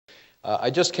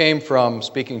I just came from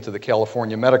speaking to the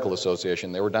California Medical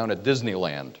Association. They were down at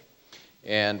Disneyland.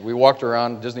 And we walked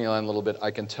around Disneyland a little bit. I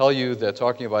can tell you that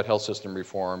talking about health system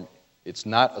reform, it's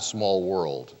not a small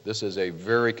world. This is a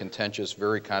very contentious,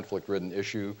 very conflict-ridden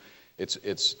issue.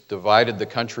 It's divided the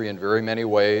country in very many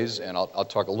ways, and I'll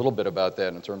talk a little bit about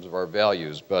that in terms of our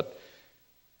values. But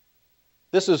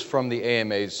this is from the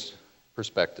AMA's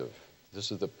perspective. This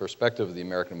is the perspective of the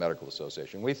American Medical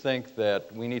Association. We think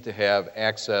that we need to have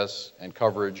access and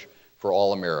coverage for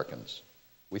all Americans.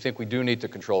 We think we do need to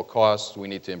control costs. We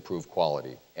need to improve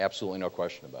quality. Absolutely no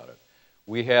question about it.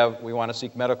 We want to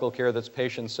seek medical care that's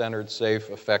patient-centered, safe,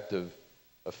 effective,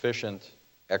 efficient,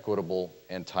 equitable,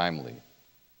 and timely.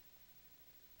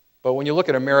 But when you look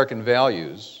at American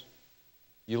values,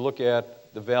 you look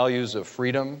at the values of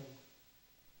freedom,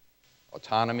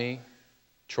 autonomy,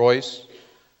 choice,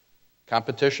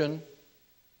 competition,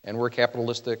 and we're a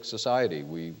capitalistic society.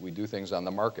 We do things on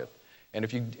the market. And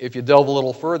if you delve a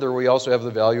little further, we also have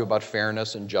the value about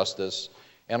fairness and justice.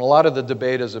 And a lot of the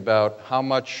debate is about how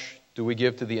much do we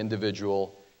give to the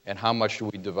individual and how much do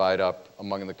we divide up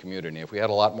among the community. If we had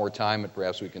a lot more time, and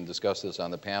perhaps we can discuss this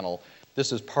on the panel,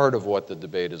 this is part of what the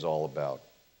debate is all about.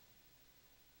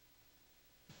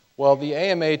 Well, the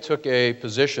AMA took a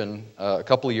position a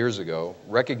couple of years ago,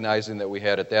 recognizing that we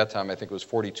had at that time, I think it was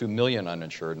 42 million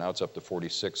uninsured. Now it's up to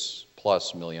 46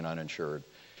 plus million uninsured.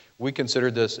 We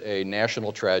considered this a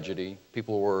national tragedy.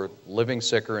 People were living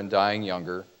sicker and dying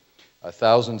younger.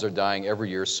 Thousands are dying every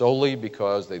year solely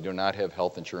because they do not have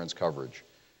health insurance coverage.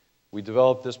 We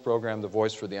developed this program, The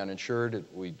Voice for the Uninsured.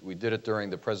 We did it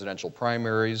during the presidential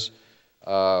primaries.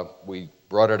 We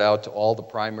brought it out to all the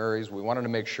primaries. We wanted to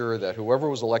make sure that whoever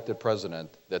was elected president,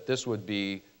 that this would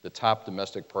be the top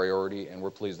domestic priority, and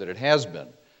we're pleased that it has been.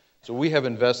 So we have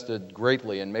invested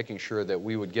greatly in making sure that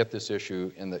we would get this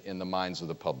issue in the minds of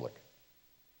the public.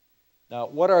 Now,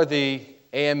 what are the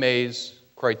AMA's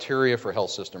criteria for health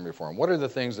system reform? What are the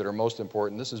things that are most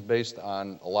important? This is based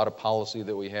on a lot of policy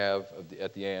that we have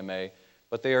at the AMA,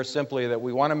 but they are simply that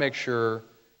we want to make sure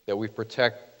that we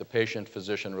protect the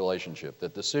patient-physician relationship,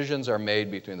 that decisions are made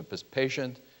between the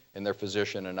patient and their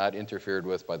physician and not interfered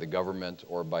with by the government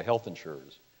or by health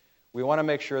insurers. We want to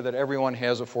make sure that everyone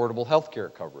has affordable health care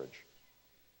coverage.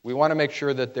 We want to make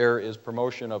sure that there is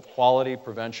promotion of quality,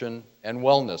 prevention, and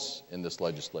wellness in this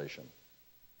legislation.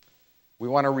 We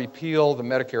want to repeal the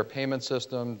Medicare payment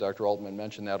system. Dr. Altman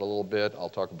mentioned that a little bit. I'll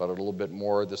talk about it a little bit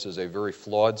more. This is a very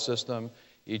flawed system.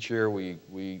 Each year we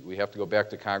have to go back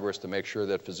to Congress to make sure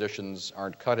that physicians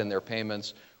aren't cut in their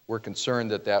payments. We're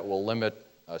concerned that that will limit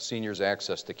seniors'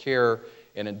 access to care,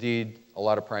 and indeed a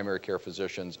lot of primary care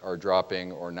physicians are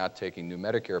dropping or not taking new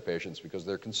Medicare patients because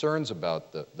there are concerns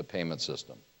about the payment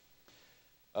system.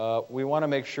 We want to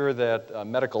make sure that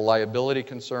medical liability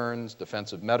concerns,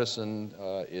 defensive medicine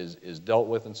is dealt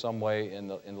with in some way in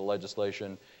the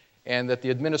legislation, and that the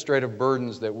administrative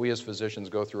burdens that we as physicians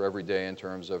go through every day in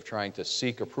terms of trying to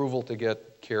seek approval to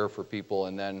get care for people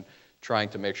and then trying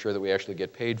to make sure that we actually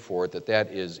get paid for it,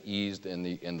 that is eased in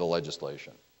the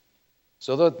legislation.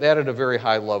 So that at a very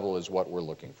high level is what we're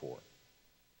looking for.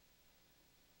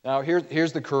 Now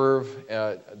here's the curve.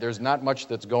 There's not much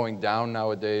that's going down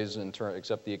nowadays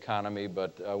except the economy,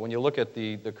 but when you look at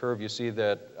the curve, you see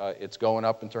that it's going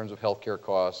up in terms of healthcare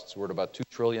costs. We're at about $2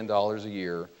 trillion a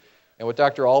year. And what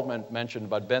Dr. Altman mentioned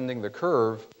about bending the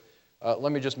curve,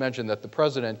 let me just mention that the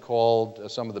president called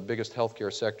some of the biggest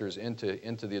healthcare sectors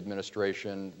into the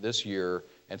administration this year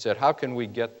and said, how can we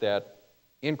get that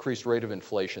increased rate of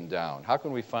inflation down? How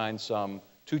can we find some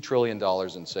 $2 trillion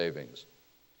in savings?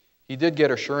 He did get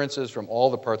assurances from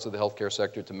all the parts of the healthcare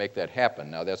sector to make that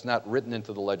happen. Now, that's not written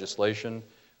into the legislation.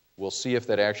 We'll see if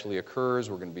that actually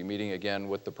occurs. We're going to be meeting again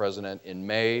with the president in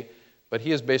May. But he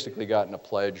has basically gotten a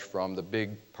pledge from the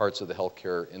big parts of the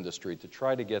healthcare industry to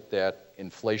try to get that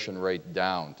inflation rate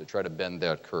down, to try to bend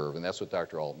that curve. And that's what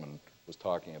Dr. Altman was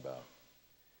talking about.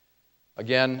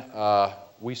 Again,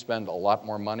 we spend a lot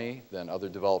more money than other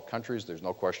developed countries. There's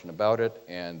no question about it.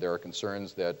 And there are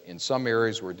concerns that in some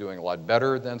areas we're doing a lot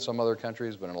better than some other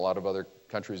countries, but in a lot of other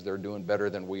countries they're doing better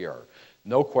than we are.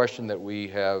 No question that we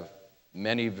have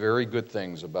many very good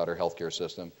things about our healthcare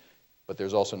system, but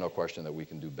there's also no question that we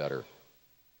can do better.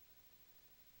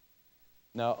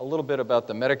 Now, a little bit about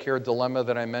the Medicare dilemma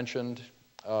that I mentioned.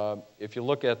 If you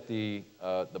look at the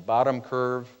bottom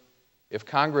curve, if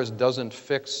Congress doesn't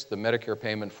fix the Medicare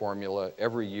payment formula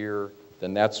every year,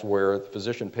 then that's where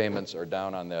physician payments are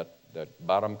down on that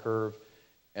bottom curve,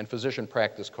 and physician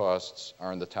practice costs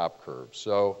are on the top curve.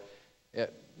 So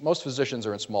most physicians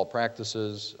are in small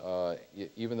practices,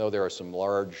 even though there are some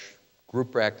large group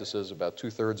practices. About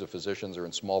 2/3 of physicians are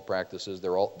in small practices.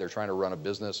 They're trying to run a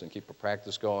business and keep a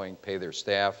practice going, pay their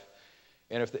staff.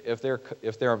 And if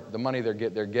the money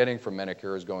they're getting from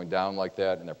Medicare is going down like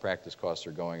that and their practice costs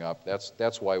are going up,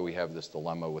 that's why we have this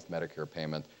dilemma with Medicare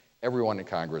payment. Everyone in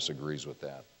Congress agrees with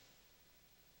that.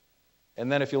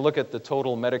 And then if you look at the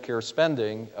total Medicare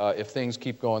spending, if things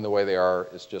keep going the way they are,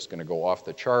 it's just going to go off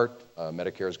the chart.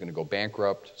 Medicare is going to go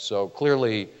bankrupt. So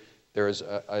clearly,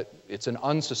 it's an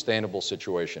unsustainable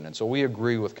situation. And so we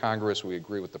agree with Congress, we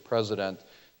agree with the President,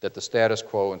 that the status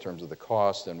quo in terms of the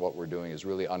cost and what we're doing is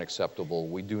really unacceptable.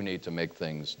 We do need to make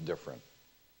things different.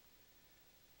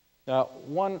 Now,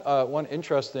 one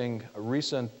interesting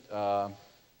recent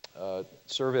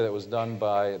survey that was done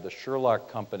by the Sherlock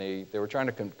Company, they were trying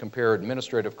to compare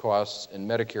administrative costs in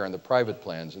Medicare and the private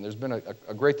plans. And there's been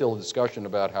a great deal of discussion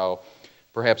about how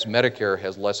perhaps Medicare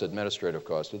has less administrative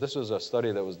costs. So this was a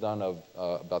study that was done of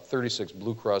about 36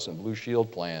 Blue Cross and Blue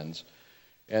Shield plans.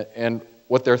 And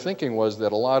what they're thinking was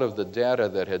that a lot of the data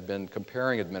that had been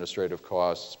comparing administrative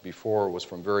costs before was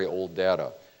from very old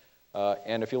data.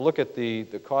 And if you look at the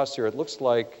costs here, it looks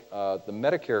like the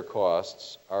Medicare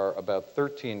costs are about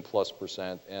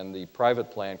 13+%, and the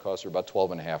private plan costs are about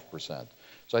 12.5%.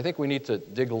 So I think we need to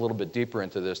dig a little bit deeper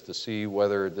into this to see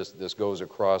whether this goes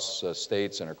across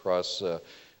states and across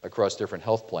different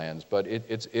health plans. But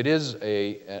it is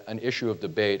an issue of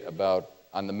debate about,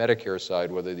 on the Medicare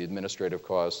side, whether the administrative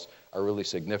costs are really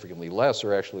significantly less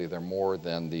or actually they're more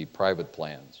than the private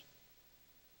plans.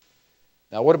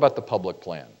 Now, what about the public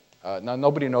plan? Now,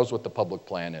 nobody knows what the public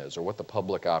plan is or what the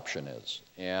public option is.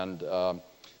 And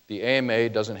the AMA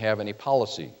doesn't have any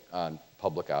policy on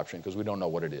public option because we don't know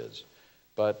what it is.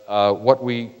 But what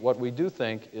we do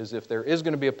think is if there is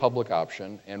going to be a public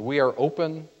option, and we are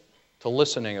open to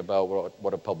listening about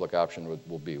what a public option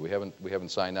will be. We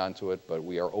haven't signed on to it, but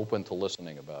we are open to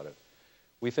listening about it.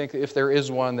 We think if there is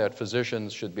one, that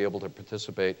physicians should be able to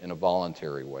participate in a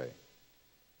voluntary way.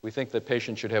 We think that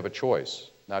patients should have a choice,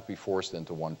 not be forced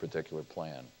into one particular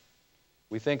plan.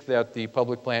 We think that the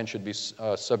public plan should be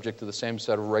subject to the same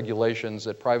set of regulations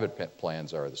that private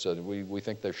plans are. So we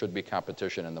think there should be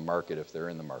competition in the market if they're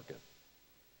in the market.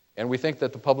 And we think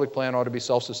that the public plan ought to be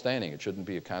self-sustaining. It shouldn't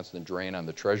be a constant drain on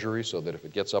the Treasury, so that if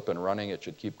it gets up and running, it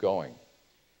should keep going.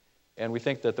 And we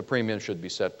think that the premium should be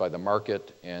set by the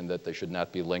market and that they should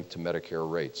not be linked to Medicare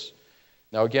rates.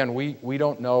 Now, again, we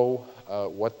don't know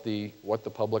what the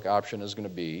public option is going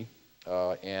to be.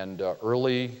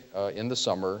 Early in the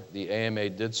summer, the AMA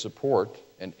did support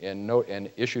and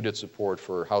issued its support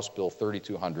for House Bill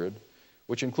 3200,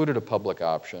 which included a public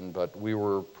option, but we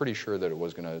were pretty sure that it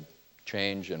was going to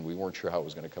change, and we weren't sure how it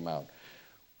was going to come out.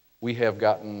 We have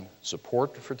gotten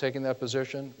support for taking that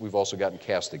position. We've also gotten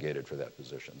castigated for that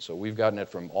position. So we've gotten it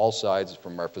from all sides,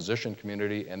 from our physician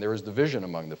community, and there is division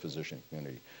among the physician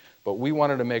community. But we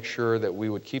wanted to make sure that we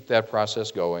would keep that process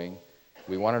going.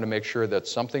 We wanted to make sure that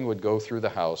something would go through the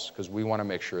House because we want to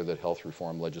make sure that health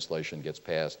reform legislation gets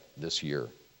passed this year.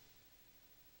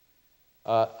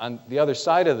 On the other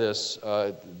side of this,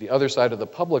 the other side of the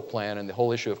public plan and the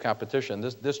whole issue of competition,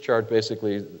 this chart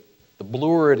basically, the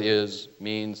bluer it is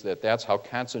means that that's how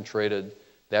concentrated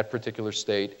that particular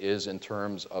state is in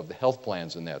terms of the health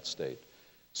plans in that state.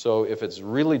 So if it's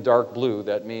really dark blue,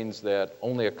 that means that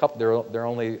there are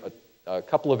only a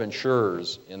couple of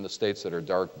insurers in the states that are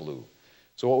dark blue.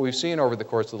 So what we've seen over the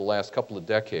course of the last couple of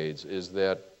decades is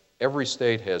that every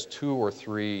state has 2 or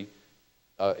 3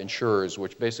 insurers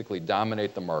which basically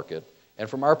dominate the market. And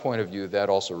from our point of view, that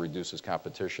also reduces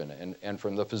competition. And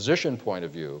from the physician point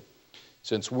of view,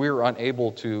 since we're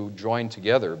unable to join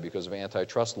together because of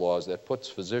antitrust laws, that puts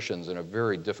physicians in a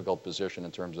very difficult position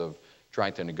in terms of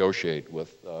trying to negotiate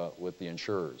with the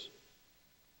insurers.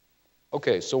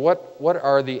 Okay, so what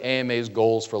are the AMA's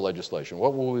goals for legislation?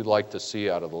 What would we like to see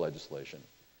out of the legislation?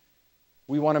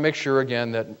 We want to make sure,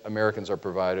 again, that Americans are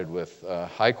provided with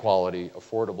high-quality,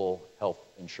 affordable health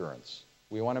insurance.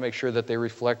 We want to make sure that they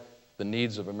reflect the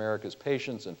needs of America's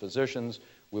patients and physicians.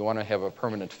 We want to have a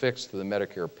permanent fix to the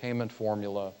Medicare payment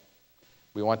formula.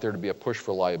 We want there to be a push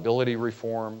for liability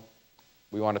reform.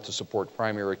 We want it to support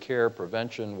primary care,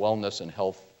 prevention, wellness, and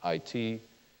health IT.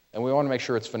 And we want to make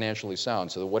sure it's financially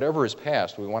sound. So that whatever is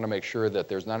passed, we want to make sure that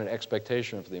there's not an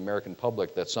expectation for the American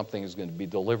public that something is going to be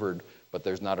delivered, but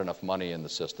there's not enough money in the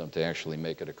system to actually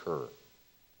make it occur.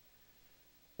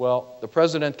 Well, the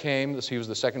president came. He was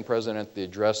the second president to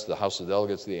address the House of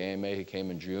Delegates of the AMA. He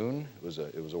came in June.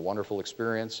 It was a wonderful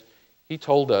experience. He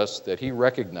told us that he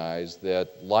recognized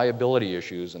that liability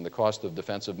issues and the cost of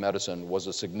defensive medicine was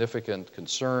a significant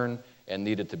concern and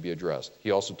needed to be addressed.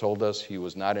 He also told us he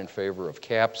was not in favor of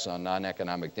caps on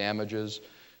non-economic damages,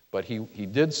 But he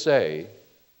did say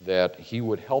that he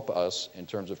would help us in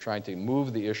terms of trying to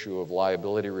move the issue of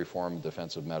liability reform in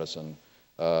defensive medicine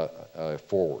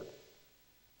forward.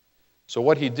 So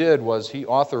what he did was he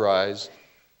authorized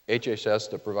HHS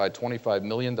to provide $25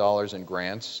 million in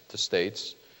grants to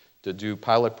states to do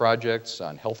pilot projects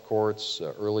on health courts,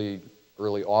 early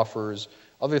offers,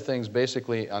 other things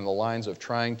basically on the lines of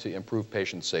trying to improve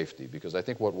patient safety. Because I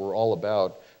think what we're all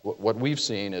about, what we've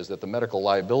seen is that the medical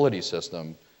liability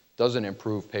system doesn't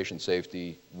improve patient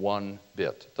safety one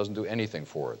bit. It doesn't do anything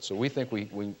for it. So we think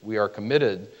we are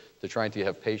committed to trying to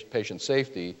have patient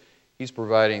safety. He's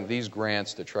providing these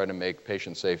grants to try to make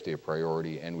patient safety a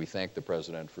priority, and we thank the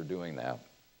President for doing that.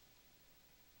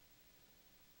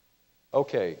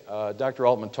 Okay, Dr.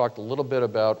 Altman talked a little bit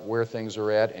about where things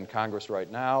are at in Congress right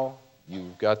now.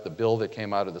 You've got the bill that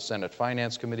came out of the Senate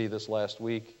Finance Committee this last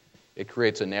week. It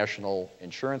creates a national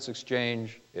insurance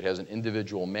exchange. It has an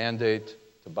individual mandate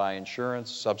to buy insurance,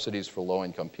 subsidies for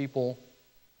low-income people,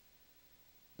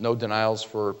 no denials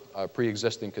for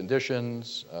pre-existing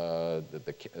conditions,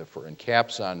 and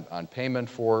caps on payment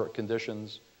for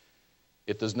conditions.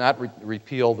 It does not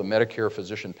repeal the Medicare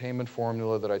physician payment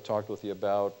formula that I talked with you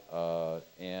about,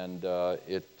 and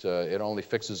it only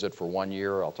fixes it for 1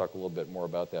 year. I'll talk a little bit more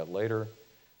about that later.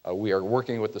 We are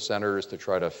working with the senators to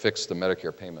try to fix the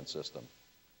Medicare payment system.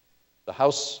 The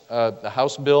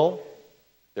House bill,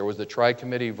 there was the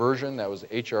tri-committee version, that was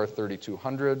H.R.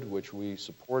 3200, which we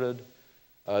supported.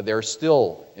 There are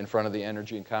still, in front of the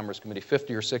Energy and Commerce Committee,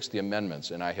 50 or 60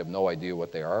 amendments, and I have no idea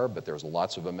what they are, but there's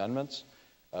lots of amendments.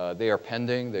 They are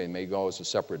pending. They may go as a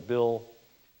separate bill.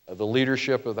 The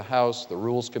leadership of the House, the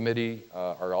Rules Committee,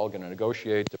 are all going to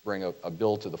negotiate to bring a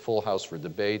bill to the full House for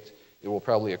debate. It will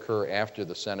probably occur after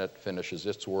the Senate finishes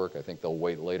its work. I think they'll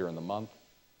wait later in the month.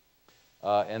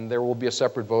 And there will be a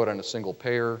separate vote on a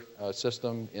single-payer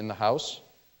system in the House.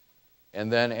 And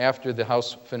then after the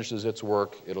House finishes its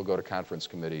work, it'll go to conference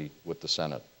committee with the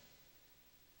Senate.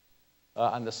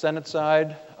 On the Senate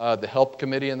side, the Help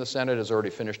Committee in the Senate has already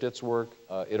finished its work.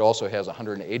 It also has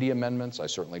 180 amendments. I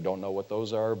certainly don't know what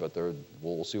those are, but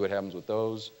we'll see what happens with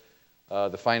those.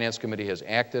 The Finance Committee has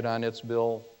acted on its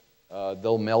bill.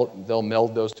 They'll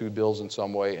meld those two bills in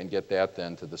some way and get that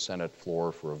then to the Senate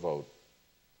floor for a vote,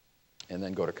 and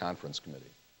then go to conference committee.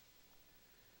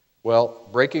 Well,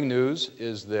 breaking news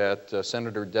is that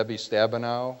Senator Debbie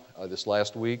Stabenow this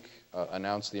last week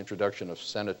announced the introduction of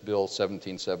Senate Bill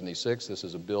 1776. This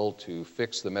is a bill to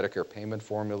fix the Medicare payment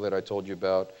formula that I told you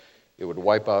about. It would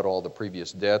wipe out all the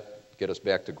previous debt, get us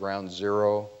back to ground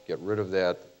zero, get rid of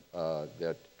that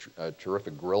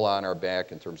terrific gorilla on our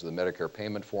back in terms of the Medicare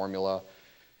payment formula.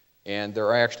 And there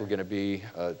are actually going to be,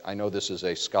 I know this is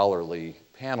a scholarly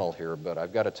panel here, but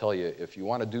I've got to tell you, if you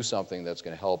want to do something that's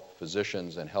going to help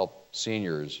physicians and help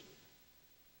seniors,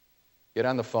 get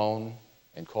on the phone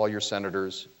and call your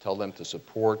senators, tell them to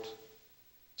support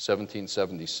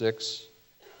 1776.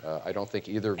 I don't think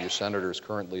either of your senators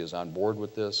currently is on board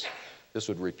with this. This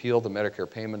would repeal the Medicare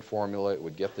payment formula. It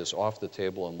would get this off the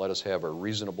table and let us have a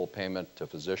reasonable payment to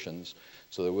physicians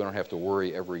so that we don't have to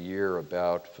worry every year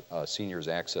about seniors'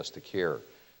 access to care.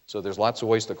 So there's lots of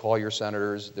ways to call your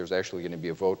senators. There's actually going to be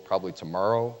a vote probably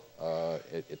tomorrow.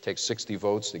 It takes 60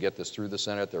 votes to get this through the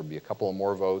Senate. There'll be a couple of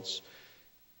more votes.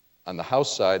 On the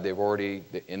House side,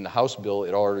 in the House bill,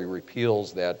 it already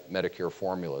repeals that Medicare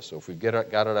formula. So if we've got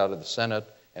it out of the Senate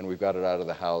and we've got it out of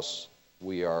the House,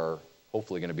 we are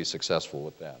hopefully going to be successful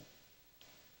with that.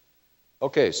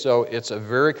 Okay, so it's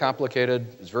very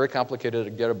complicated to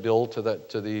get a bill to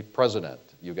the President.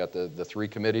 You've got the three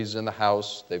committees in the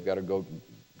House. They've got to go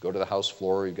to the House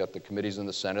floor. You've got the committees in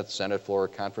the Senate floor,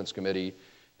 conference committee,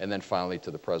 and then finally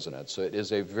to the President. So it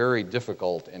is a very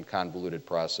difficult and convoluted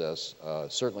process,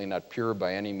 certainly not pure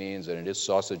by any means, and it is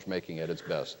sausage making at its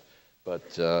best. But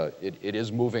it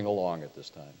is moving along at this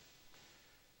time.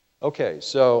 Okay,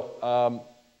 so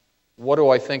what do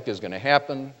I think is going to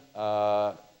happen?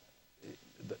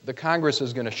 The Congress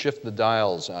is going to shift the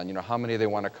dials on how many they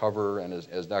want to cover, and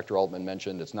as Dr. Altman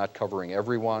mentioned, it's not covering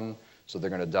everyone, so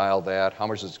they're going to dial that. How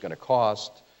much is it going to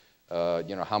cost?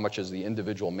 How much is the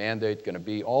individual mandate going to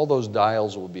be? All those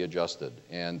dials will be adjusted,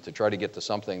 and to try to get to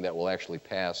something that will actually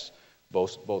pass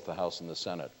both the House and the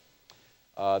Senate.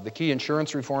 The key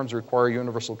insurance reforms require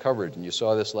universal coverage, and you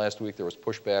saw this last week. There was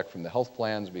pushback from the health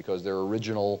plans because their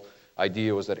original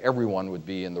idea was that everyone would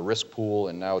be in the risk pool,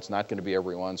 and now it's not going to be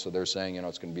everyone, so they're saying,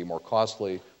 it's going to be more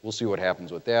costly. We'll see what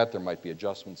happens with that. There might be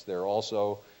adjustments there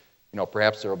also.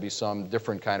 Perhaps there will be some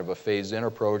different kind of a phase-in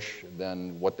approach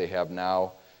than what they have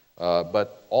now.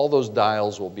 But all those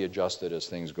dials will be adjusted as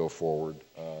things go forward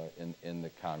in the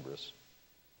Congress.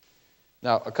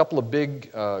 Now, a couple of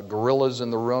big gorillas in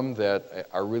the room that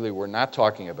we're not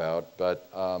talking about, but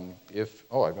I've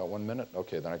got 1 minute?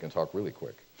 Okay, then I can talk really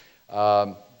quick.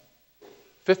 50%,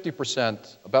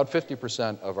 about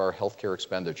 50% of our healthcare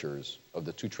expenditures of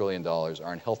the $2 trillion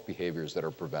are in health behaviors that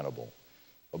are preventable.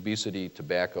 Obesity,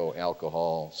 tobacco,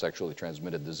 alcohol, sexually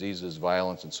transmitted diseases,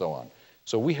 violence, and so on.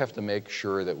 So we have to make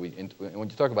sure that when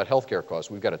you talk about healthcare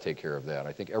costs, we've got to take care of that.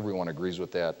 I think everyone agrees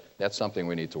with that. That's something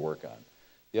we need to work on.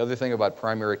 The other thing about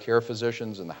primary care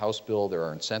physicians, in the House bill, there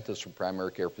are incentives for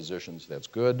primary care physicians. That's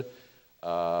good.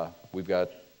 We've got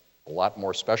a lot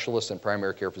more specialists in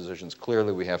primary care physicians.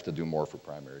 Clearly, we have to do more for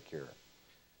primary care.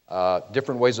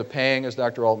 Different ways of paying, as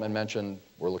Dr. Altman mentioned.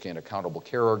 We're looking at accountable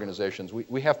care organizations.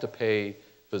 We have to pay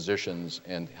physicians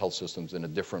and health systems in a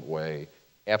different way.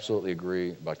 Absolutely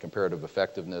agree about comparative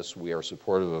effectiveness. We are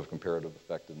supportive of comparative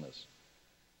effectiveness.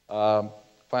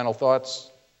 Final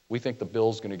thoughts. We think the bill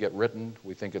is going to get written.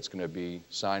 We think it's going to be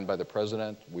signed by the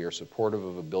president. We are supportive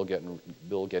of a bill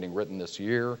getting written this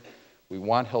year. We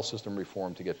want health system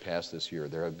reform to get passed this year.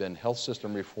 There have been health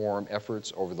system reform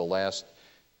efforts over the last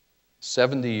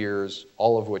 70 years,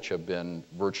 all of which have been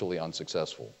virtually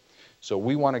unsuccessful. So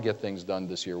we want to get things done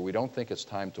this year. We don't think it's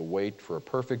time to wait for a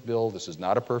perfect bill. This is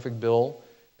not a perfect bill.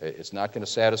 It's not going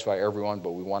to satisfy everyone,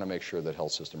 but we want to make sure that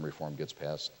health system reform gets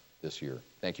passed this year.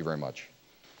 Thank you very much.